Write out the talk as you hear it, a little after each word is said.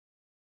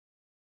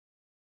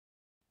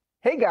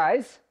Hey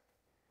guys,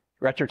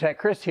 RetroTech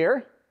Chris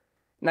here.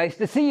 Nice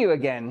to see you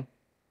again.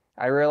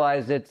 I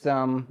realize it's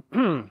been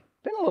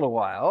a little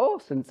while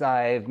since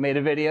I've made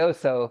a video,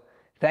 so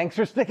thanks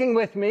for sticking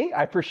with me.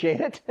 I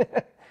appreciate it.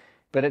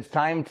 But it's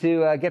time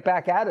to get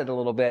back at it a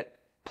little bit.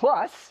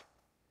 Plus,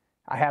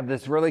 I have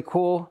this really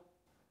cool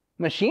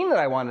machine that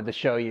I wanted to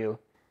show you.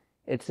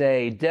 It's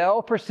a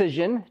Dell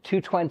Precision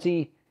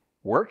 220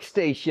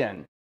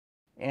 Workstation.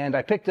 And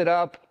I picked it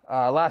up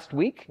last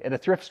week at a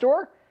thrift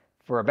store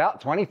for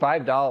about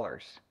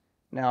 $25.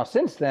 Now,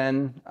 since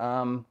then,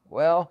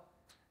 well,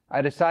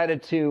 I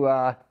decided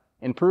to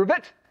improve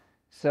it.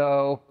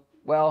 So,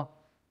 well,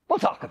 we'll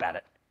talk about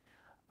it.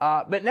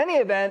 But in any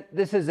event,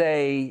 this is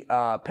a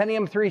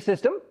Pentium 3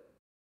 system,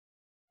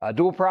 a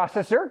dual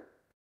processor,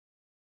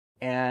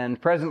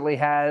 and presently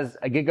has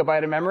a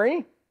gigabyte of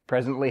memory,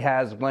 presently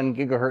has 1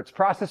 gigahertz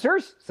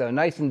processors, so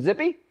nice and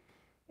zippy,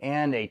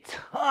 and a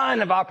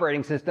ton of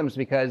operating systems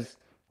because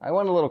I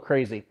went a little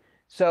crazy.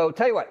 So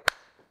tell you what,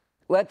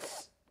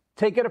 let's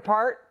take it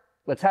apart.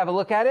 Let's have a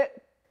look at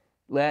it.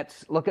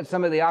 Let's look at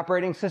some of the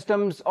operating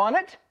systems on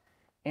it.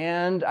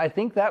 And I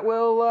think that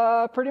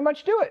will pretty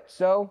much do it.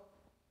 So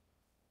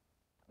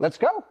let's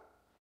go.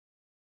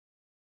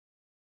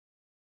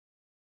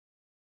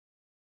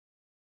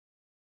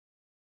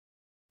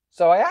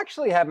 So I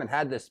actually haven't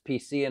had this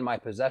PC in my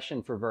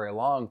possession for very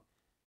long.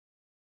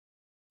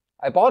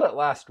 I bought it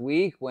last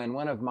week when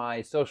one of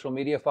my social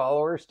media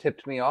followers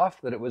tipped me off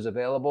that it was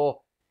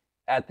available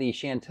at the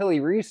Chantilly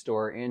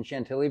Restore in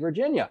Chantilly,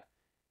 Virginia.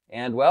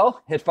 And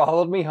well, it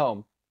followed me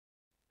home.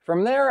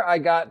 From there, I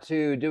got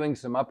to doing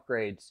some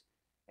upgrades.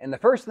 And the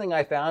first thing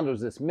I found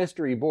was this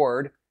mystery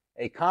board,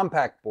 a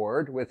compact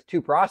board with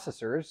 2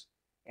 processors,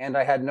 and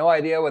I had no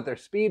idea what their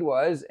speed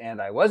was,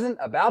 and I wasn't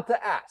about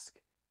to ask.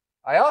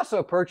 I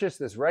also purchased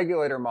this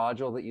regulator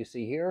module that you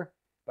see here,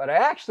 but I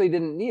actually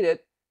didn't need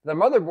it. The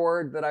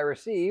motherboard that I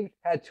received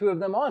had 2 of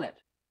them on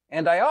it.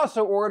 And I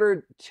also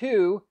ordered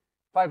 2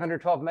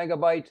 512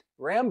 megabyte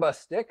RAM bus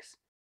sticks.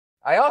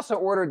 I also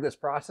ordered this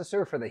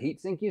processor for the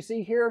heatsink you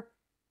see here,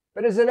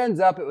 but as it ends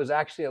up, it was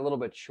actually a little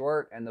bit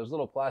short, and those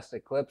little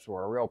plastic clips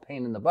were a real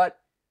pain in the butt,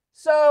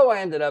 so I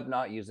ended up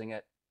not using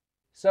it.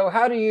 So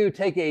how do you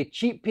take a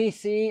cheap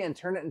PC and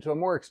turn it into a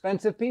more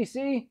expensive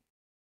PC?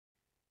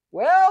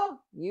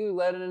 Well, you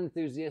let an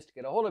enthusiast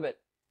get a hold of it.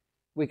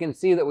 We can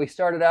see that we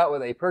started out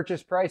with a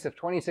purchase price of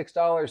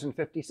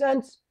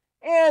 $26.50,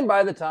 and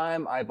by the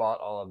time I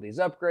bought all of these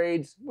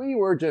upgrades, we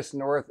were just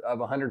north of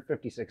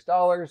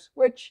 $156,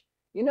 which,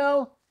 you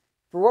know,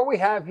 for what we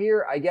have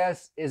here, I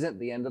guess isn't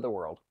the end of the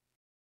world.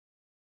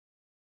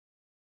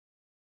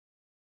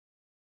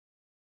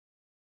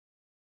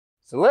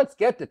 So let's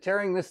get to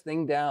tearing this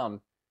thing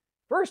down.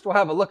 First, we'll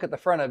have a look at the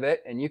front of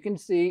it, and you can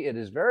see it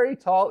is very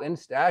tall in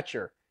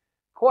stature.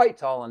 Quite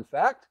tall, in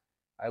fact.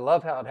 I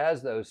love how it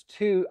has those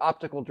 2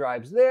 optical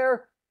drives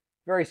there.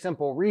 Very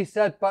simple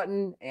reset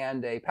button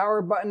and a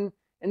power button.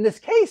 And this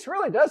case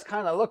really does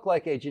kind of look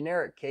like a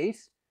generic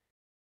case.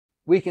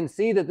 We can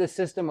see that this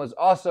system was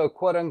also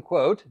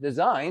quote-unquote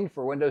designed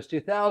for Windows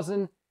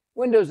 2000,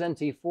 Windows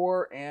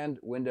NT4, and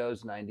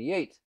Windows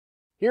 98.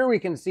 Here we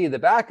can see the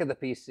back of the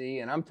PC,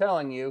 and I'm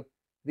telling you,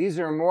 these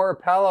are more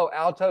Palo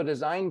Alto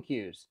design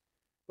cues.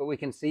 But we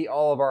can see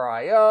all of our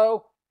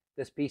I/O.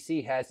 This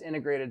PC has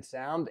integrated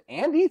sound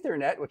and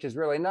Ethernet, which is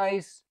really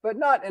nice, but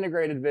not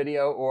integrated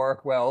video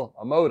or, well,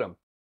 a modem.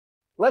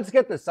 Let's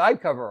get the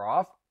side cover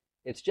off.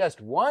 It's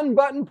just 1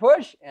 button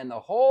push, and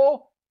the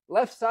whole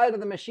left side of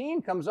the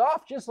machine comes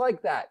off just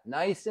like that.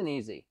 Nice and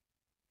easy.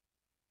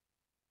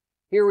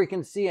 Here we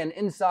can see an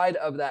inside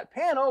of that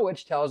panel,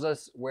 which tells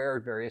us where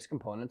various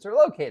components are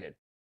located.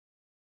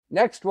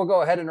 Next, we'll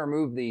go ahead and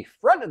remove the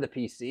front of the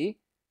PC.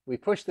 We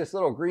push this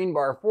little green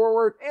bar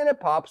forward, and it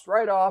pops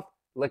right off,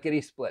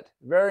 lickety-split.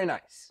 Very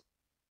nice.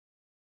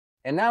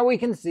 And now we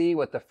can see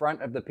what the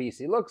front of the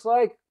PC looks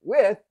like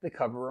with the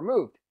cover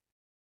removed.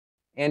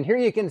 And here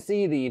you can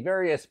see the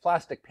various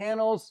plastic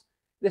panels.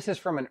 This is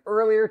from an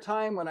earlier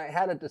time when I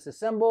had it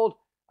disassembled.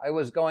 I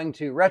was going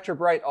to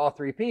RetroBrite all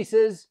 3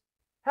 pieces.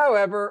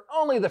 However,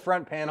 only the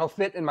front panel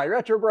fit in my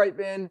RetroBrite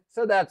bin,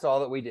 so that's all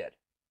that we did.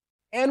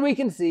 And we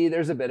can see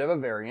there's a bit of a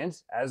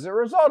variance as a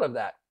result of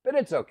that, but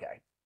it's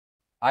okay.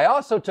 I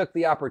also took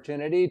the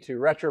opportunity to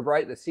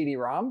RetroBrite the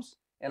CD-ROMs,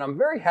 and I'm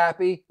very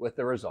happy with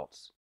the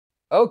results.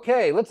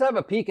 Okay, let's have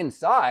a peek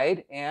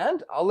inside,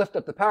 and I'll lift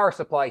up the power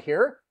supply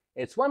here.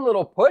 It's 1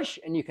 little push,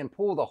 and you can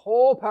pull the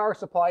whole power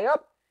supply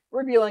up,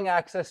 revealing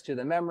access to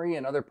the memory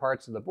and other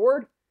parts of the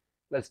board.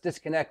 Let's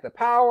disconnect the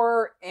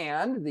power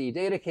and the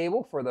data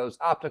cable for those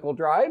optical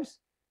drives,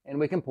 and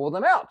we can pull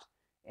them out.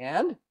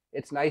 And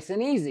it's nice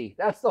and easy.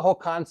 That's the whole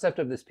concept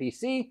of this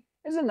PC,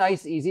 is a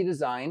nice, easy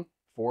design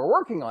for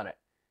working on it.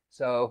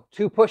 So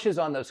 2 pushes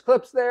on those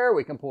clips there.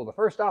 We can pull the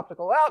first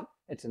optical out.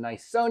 It's a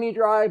nice Sony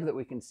drive that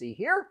we can see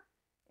here.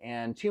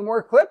 And 2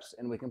 more clips,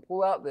 and we can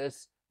pull out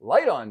this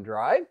light-on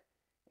drive.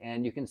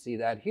 And you can see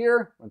that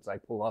here once I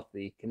pull off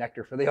the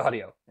connector for the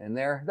audio. And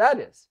there that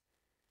is.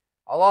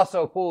 I'll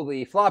also pull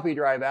the floppy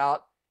drive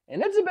out,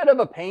 and it's a bit of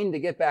a pain to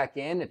get back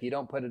in if you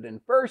don't put it in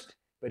first,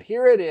 but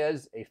here it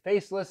is, a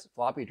faceless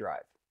floppy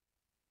drive.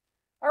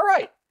 All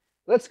right,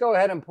 let's go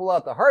ahead and pull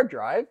out the hard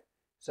drive.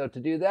 So to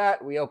do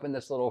that, we open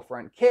this little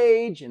front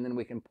cage, and then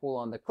we can pull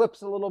on the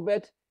clips a little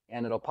bit,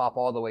 and it'll pop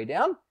all the way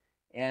down,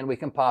 and we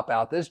can pop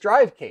out this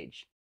drive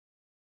cage.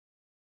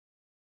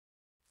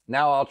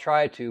 Now I'll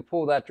try to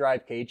pull that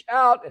drive cage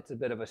out. It's a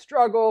bit of a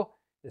struggle.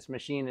 This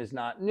machine is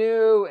not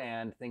new,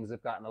 and things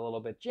have gotten a little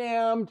bit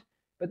jammed,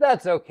 but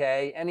that's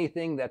okay.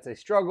 Anything that's a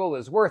struggle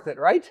is worth it,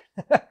 right?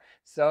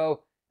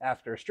 So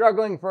after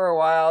struggling for a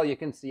while, you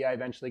can see I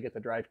eventually get the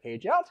drive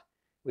cage out.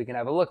 We can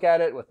have a look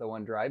at it with the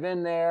one drive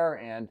in there,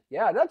 and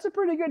yeah, that's a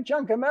pretty good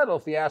chunk of metal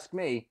if you ask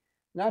me.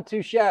 Not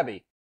too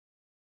shabby.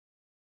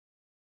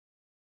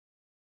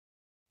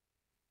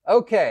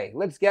 Okay,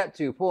 let's get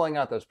to pulling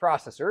out those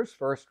processors.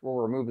 First, we'll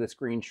remove the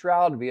screen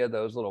shroud via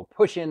those little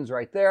push-ins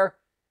right there.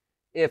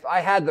 If I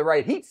had the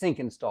right heatsink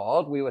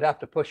installed, we would have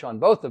to push on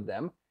both of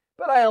them,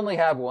 but I only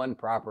have one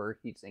proper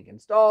heatsink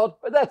installed,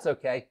 but that's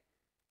okay.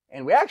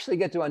 And we actually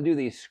get to undo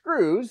these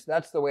screws.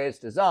 That's the way it's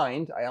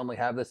designed. I only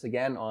have this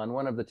again on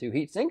one of the two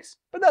heat sinks,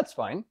 but that's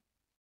fine.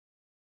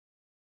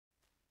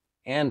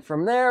 And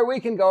from there, we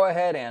can go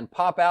ahead and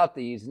pop out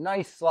these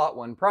nice slot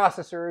 1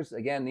 processors.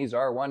 Again, these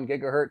are 1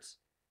 gigahertz.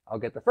 I'll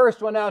get the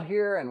first one out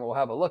here and we'll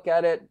have a look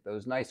at it.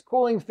 Those nice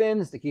cooling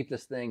fins to keep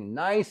this thing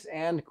nice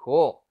and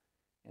cool.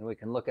 And we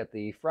can look at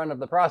the front of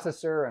the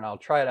processor, and I'll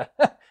try to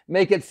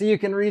make it so you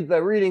can read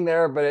the reading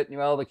there, but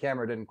well, the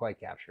camera didn't quite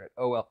capture it.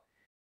 Oh well.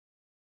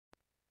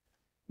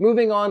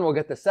 Moving on, we'll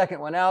get the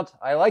second one out.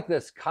 I like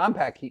this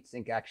compact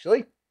heatsink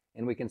actually,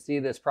 and we can see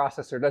this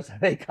processor does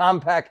have a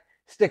compact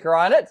sticker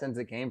on it since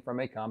it came from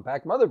a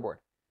compact motherboard.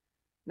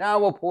 Now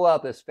we'll pull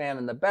out this fan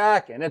in the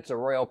back, and it's a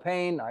royal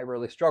pain. I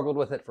really struggled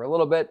with it for a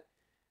little bit.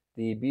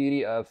 The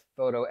beauty of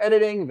photo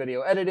editing, video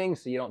editing,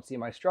 so you don't see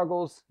my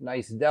struggles.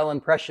 Nice Dell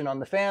impression on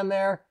the fan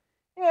there.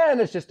 And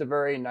it's just a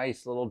very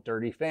nice little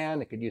dirty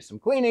fan. It could use some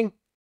cleaning.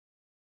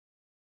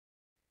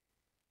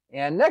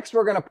 And next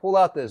we're going to pull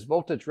out this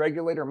voltage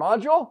regulator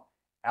module.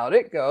 Out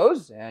it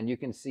goes, and you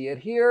can see it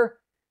here.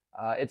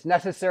 It's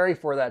necessary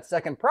for that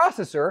second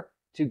processor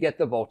to get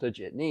the voltage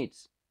it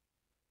needs.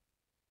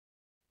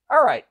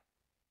 All right,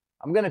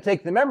 I'm going to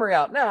take the memory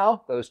out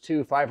now, those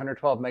two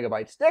 512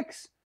 megabyte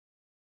sticks.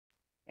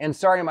 And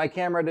sorry my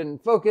camera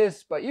didn't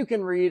focus, but you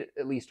can read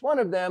at least one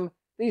of them,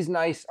 these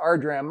nice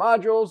RDRAM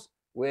modules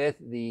with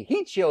the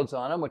heat shields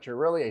on them, which are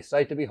really a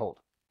sight to behold.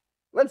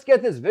 Let's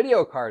get this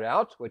video card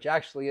out, which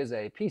actually is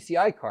a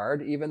PCI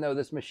card, even though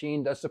this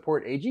machine does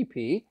support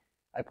AGP.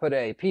 I put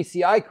a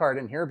PCI card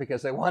in here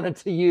because I wanted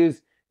to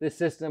use this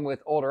system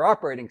with older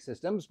operating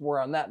systems. More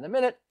on that in a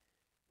minute.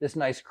 This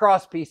nice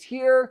cross piece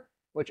here,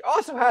 which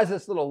also has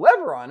this little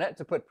lever on it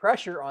to put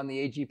pressure on the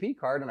AGP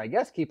card and I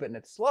guess keep it in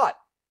its slot.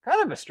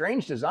 Kind of a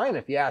strange design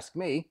if you ask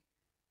me.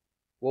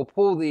 We'll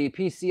pull the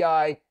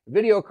PCI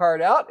video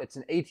card out. It's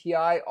an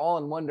ATI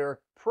All-in-Wonder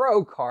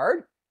Pro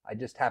card. I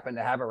just happen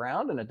to have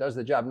around, and it does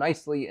the job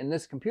nicely in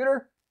this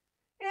computer.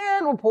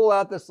 And we'll pull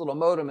out this little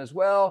modem as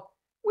well.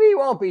 We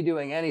won't be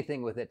doing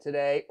anything with it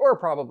today, or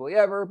probably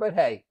ever, but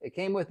hey, it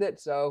came with it,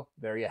 so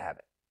there you have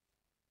it.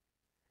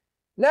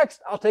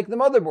 Next, I'll take the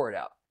motherboard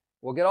out.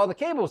 We'll get all the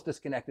cables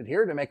disconnected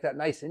here to make that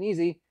nice and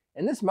easy.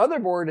 And this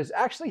motherboard is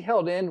actually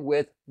held in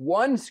with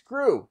one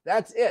screw.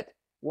 That's it,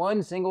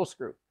 one single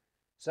screw.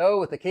 So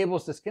with the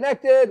cables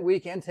disconnected, we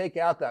can take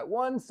out that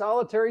one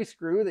solitary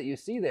screw that you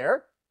see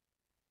there.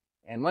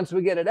 And once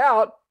we get it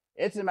out,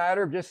 it's a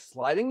matter of just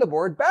sliding the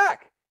board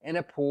back, and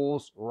it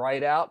pulls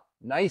right out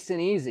nice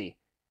and easy.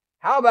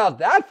 How about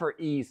that for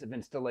ease of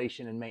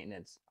installation and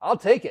maintenance? I'll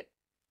take it.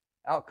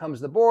 Out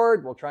comes the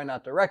board. We'll try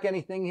not to wreck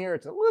anything here.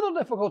 It's a little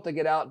difficult to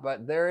get out,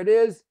 but there it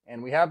is,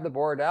 and we have the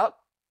board out.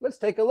 Let's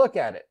take a look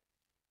at it.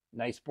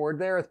 Nice board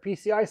there with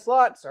PCI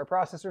slots, our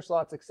processor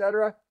slots,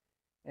 etc.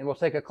 And we'll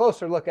take a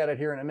closer look at it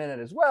here in a minute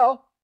as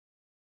well.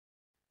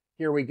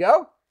 Here we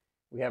go.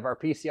 We have our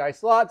PCI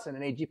slots and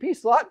an AGP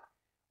slot,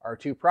 our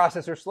two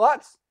processor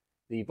slots,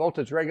 the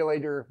voltage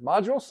regulator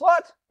module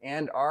slot,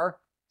 and our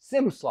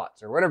SIM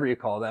slots, or whatever you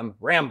call them,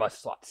 RAM bus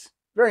slots.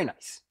 Very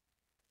nice.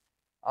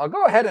 I'll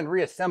go ahead and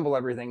reassemble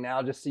everything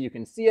now just so you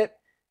can see it,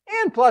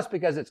 and plus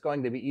because it's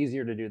going to be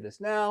easier to do this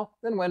now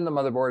than when the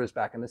motherboard is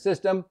back in the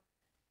system.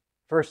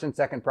 First and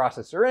second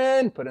processor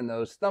in, put in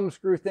those thumb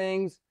screw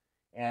things,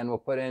 and we'll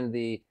put in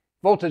the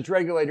voltage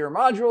regulator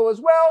module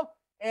as well,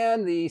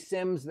 and the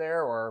SIMs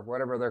there, or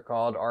whatever they're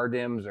called,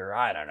 RDIMMs, or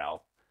I don't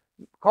know.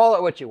 Call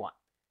it what you want.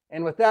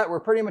 And with that, we're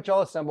pretty much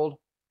all assembled,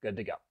 good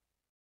to go.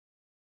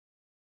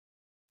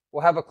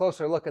 We'll have a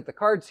closer look at the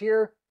cards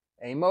here,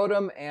 a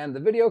modem and the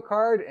video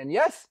card, and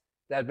yes,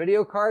 that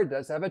video card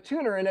does have a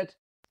tuner in it.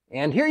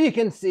 And here you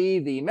can see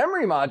the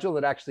memory module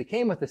that actually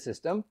came with the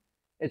system.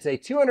 It's a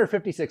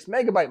 256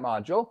 megabyte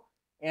module,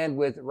 and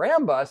with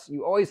RAM bus,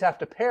 you always have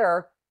to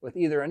pair with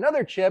either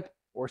another chip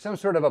or some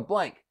sort of a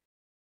blank.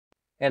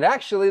 And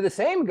actually the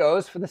same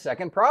goes for the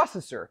second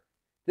processor.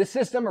 This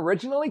system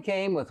originally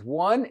came with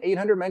one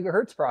 800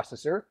 megahertz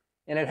processor,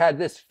 and it had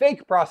this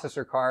fake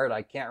processor card,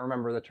 I can't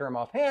remember the term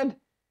offhand,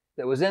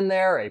 that was in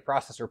there, a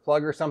processor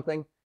plug or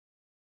something.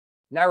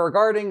 Now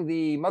regarding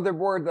the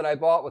motherboard that I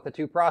bought with the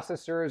 2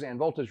 processors and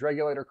voltage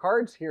regulator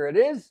cards, here it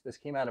is. This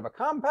came out of a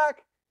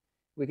compact.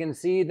 We can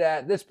see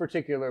that this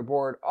particular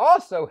board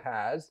also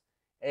has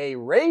a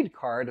RAID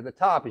card at the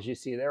top, as you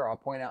see there. I'll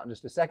point out in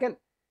just a second.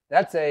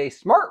 That's a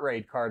smart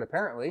RAID card,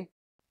 apparently.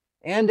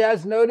 And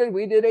as noted,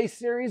 we did a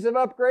series of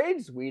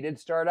upgrades. We did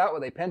start out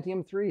with a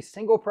Pentium 3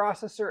 single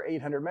processor,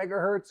 800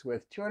 megahertz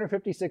with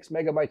 256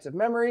 megabytes of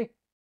memory.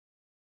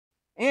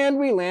 And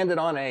we landed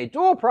on a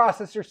dual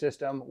processor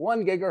system,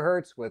 1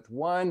 gigahertz with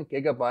 1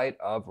 gigabyte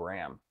of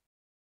RAM.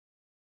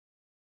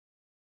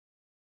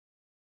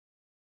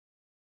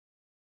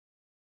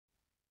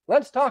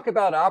 Let's talk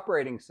about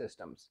operating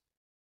systems.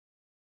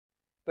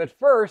 But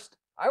first,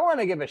 I want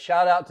to give a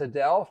shout out to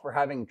Dell for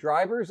having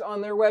drivers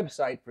on their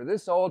website for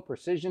this old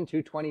Precision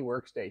 220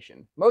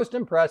 workstation. Most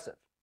impressive.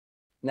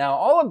 Now,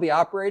 all of the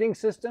operating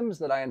systems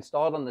that I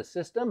installed on the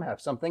system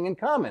have something in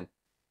common,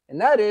 and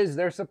that is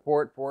their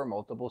support for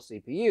multiple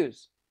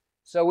CPUs.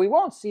 So we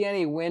won't see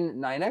any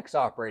Win9X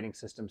operating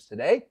systems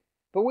today,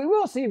 but we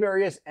will see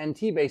various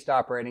NT-based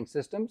operating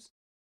systems,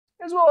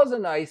 as well as a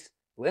nice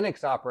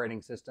Linux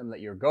operating system that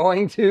you're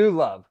going to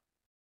love.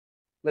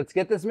 Let's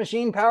get this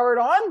machine powered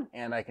on,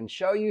 and I can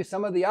show you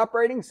some of the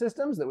operating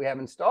systems that we have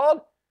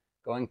installed,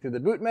 going through the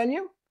boot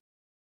menu.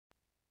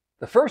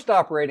 The first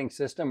operating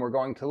system we're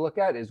going to look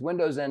at is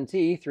Windows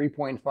NT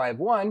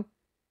 3.51,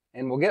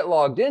 and we'll get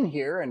logged in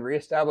here and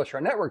reestablish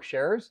our network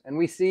shares, and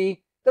we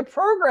see the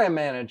Program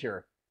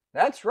Manager.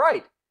 That's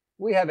right,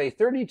 we have a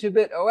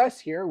 32-bit OS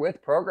here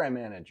with Program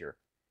Manager.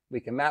 We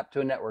can map to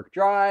a network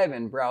drive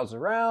and browse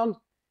around.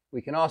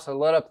 We can also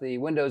load up the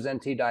Windows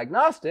NT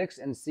diagnostics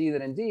and see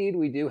that indeed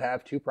we do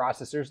have 2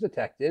 processors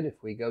detected.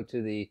 If we go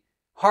to the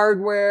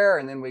hardware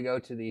and then we go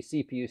to the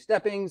CPU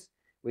steppings,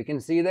 we can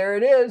see there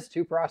it is,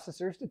 2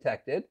 processors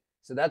detected.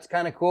 So that's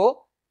kind of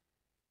cool.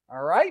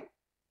 All right.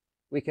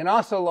 We can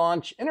also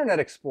launch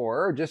Internet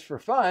Explorer just for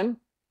fun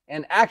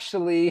and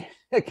actually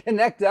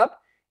connect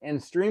up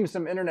and stream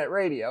some internet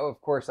radio.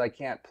 Of course, I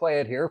can't play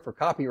it here for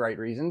copyright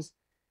reasons,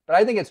 but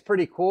I think it's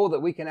pretty cool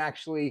that we can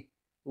actually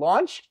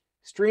launch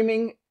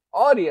streaming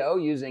audio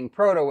using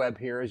ProtoWeb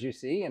here, as you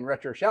see, in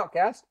Retro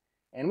Shoutcast,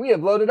 and we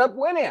have loaded up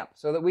Winamp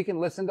so that we can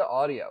listen to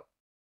audio.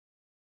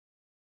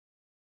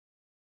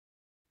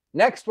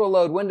 Next, we'll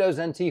load Windows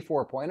NT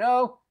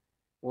 4.0.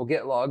 We'll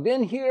get logged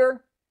in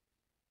here,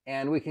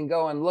 and we can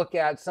go and look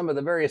at some of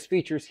the various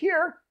features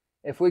here.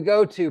 If we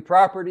go to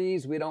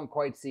Properties, we don't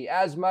quite see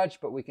as much,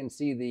 but we can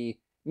see the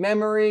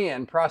memory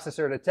and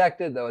processor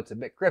detected, though it's a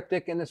bit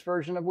cryptic in this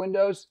version of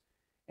Windows.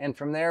 And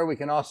from there, we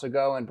can also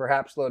go and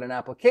perhaps load an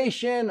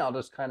application. I'll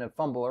just kind of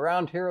fumble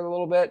around here a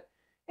little bit.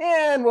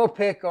 And we'll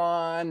pick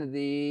on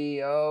the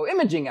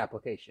imaging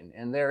application.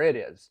 And there it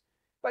is.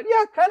 But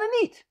yeah, kind of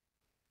neat.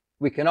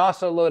 We can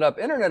also load up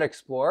Internet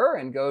Explorer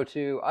and go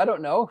to, I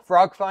don't know,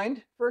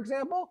 FrogFind, for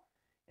example.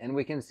 And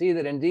we can see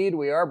that indeed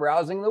we are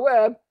browsing the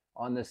web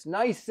on this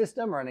nice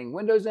system running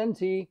Windows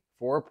NT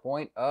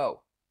 4.0.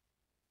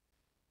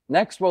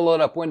 Next, we'll load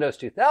up Windows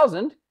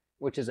 2000,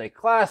 which is a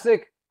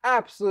classic,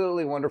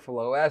 absolutely wonderful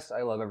OS.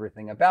 I love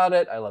everything about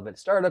it. I love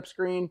its startup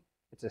screen.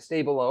 It's a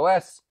stable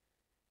OS.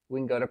 We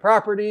can go to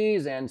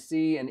Properties and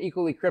see an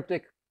equally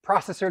cryptic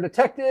processor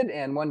detected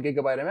and 1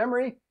 gigabyte of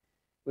memory.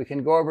 We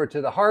can go over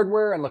to the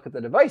hardware and look at the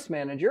device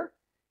manager.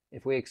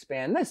 If we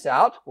expand this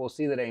out, we'll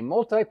see that a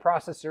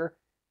multi-processor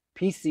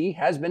PC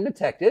has been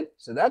detected.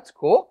 So that's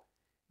cool.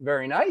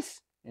 Very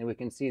nice. And we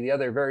can see the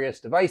other various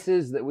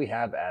devices that we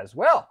have as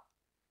well.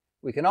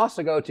 We can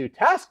also go to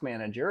Task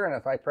Manager, and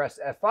if I press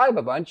F5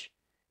 a bunch,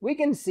 we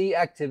can see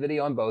activity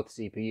on both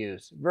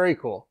CPUs. Very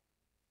cool.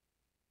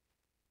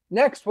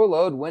 Next, we'll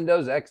load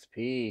Windows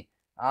XP.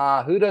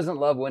 Who doesn't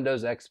love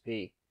Windows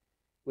XP?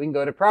 We can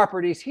go to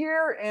Properties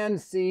here and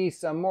see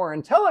some more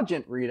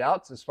intelligent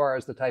readouts as far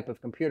as the type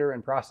of computer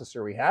and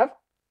processor we have.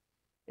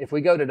 If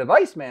we go to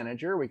Device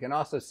Manager, we can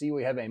also see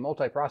we have a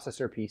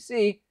multi-processor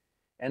PC,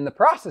 and the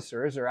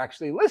processors are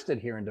actually listed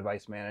here in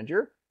Device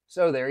Manager.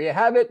 So there you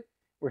have it.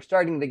 We're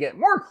starting to get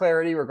more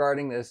clarity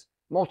regarding this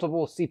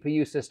multiple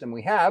CPU system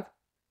we have.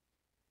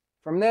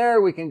 From there,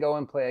 we can go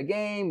and play a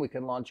game, we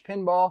can launch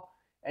pinball,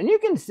 and you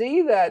can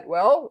see that,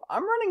 well,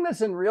 I'm running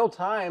this in real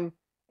time,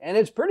 and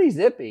it's pretty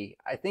zippy.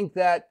 I think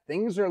that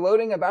things are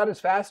loading about as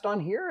fast on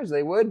here as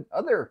they would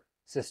other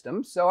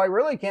systems, so I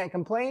really can't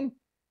complain.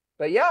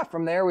 But yeah,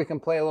 from there, we can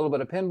play a little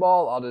bit of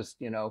pinball. I'll just,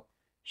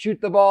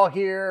 shoot the ball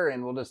here,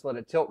 and we'll just let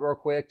it tilt real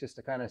quick just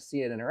to kind of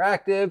see it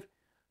interactive.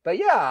 But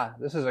yeah,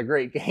 this is a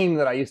great game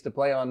that I used to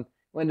play on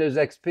Windows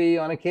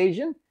XP on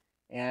occasion.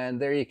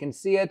 And there you can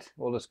see it.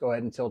 We'll just go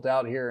ahead and tilt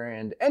out here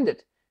and end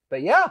it.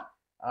 But yeah,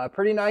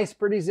 pretty nice,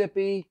 pretty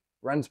zippy,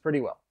 runs pretty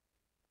well.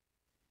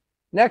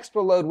 Next,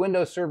 we'll load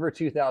Windows Server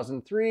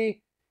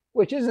 2003,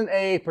 which isn't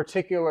a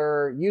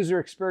particular user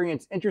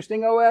experience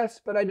interesting OS,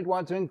 but I did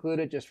want to include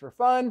it just for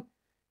fun.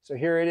 So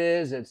here it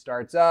is. It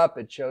starts up.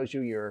 It shows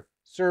you your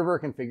server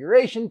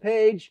configuration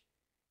page.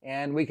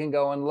 And we can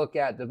go and look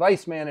at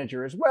Device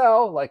Manager as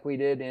well, like we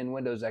did in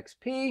Windows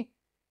XP.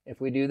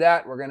 If we do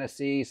that, we're going to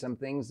see some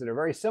things that are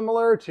very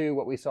similar to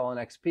what we saw in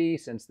XP,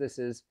 since this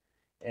is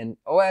an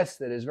OS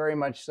that is very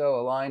much so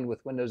aligned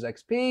with Windows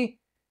XP.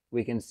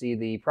 We can see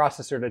the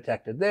processor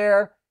detected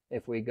there.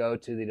 If we go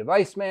to the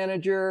device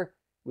manager,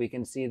 we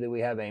can see that we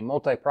have a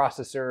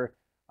multi-processor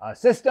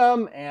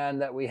system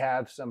and that we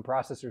have some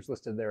processors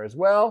listed there as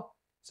well.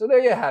 So there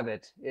you have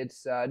it.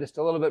 It's just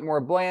a little bit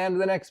more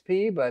bland than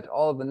XP, but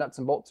all of the nuts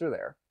and bolts are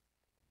there.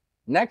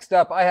 Next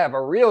up, I have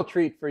a real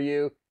treat for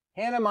you,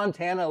 Hannah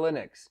Montana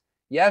Linux.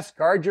 Yes,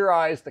 guard your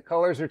eyes, the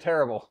colors are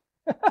terrible.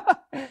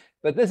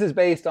 But this is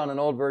based on an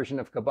old version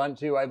of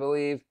Kubuntu, I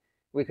believe.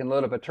 We can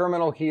load up a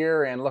terminal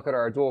here and look at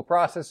our dual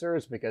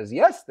processors because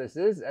yes, this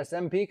is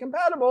SMP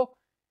compatible.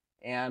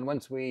 And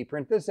once we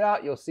print this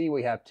out, you'll see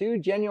we have 2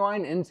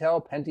 genuine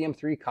Intel Pentium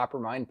 3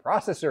 Coppermine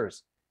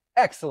processors.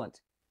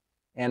 Excellent.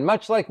 And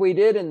much like we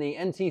did in the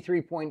NT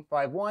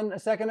 3.51 a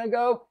second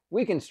ago,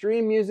 we can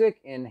stream music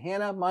in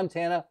Hannah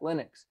Montana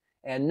Linux.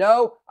 And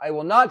no, I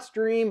will not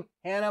stream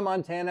Hannah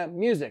Montana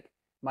music.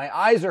 My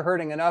eyes are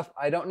hurting enough,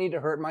 I don't need to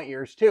hurt my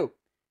ears too.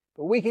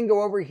 But we can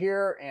go over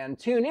here and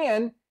tune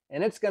in,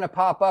 and it's going to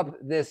pop up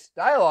this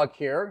dialog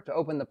here to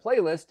open the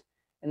playlist.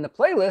 And the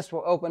playlist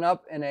will open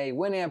up in a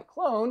Winamp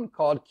clone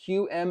called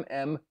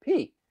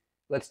QMMP.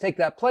 Let's take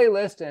that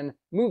playlist and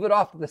move it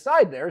off to the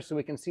side there so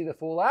we can see the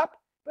full app.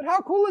 But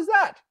how cool is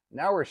that?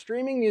 Now we're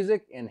streaming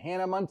music in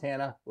Hannah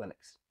Montana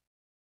Linux.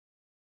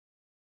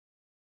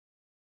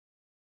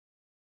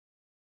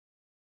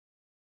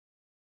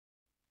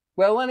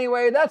 Well,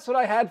 anyway, that's what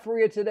I had for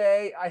you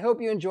today. I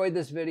hope you enjoyed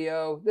this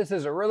video. This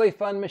is a really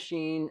fun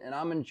machine, and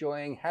I'm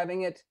enjoying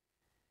having it.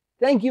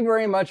 Thank you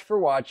very much for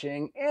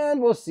watching,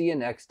 and we'll see you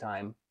next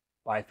time.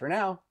 Bye for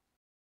now.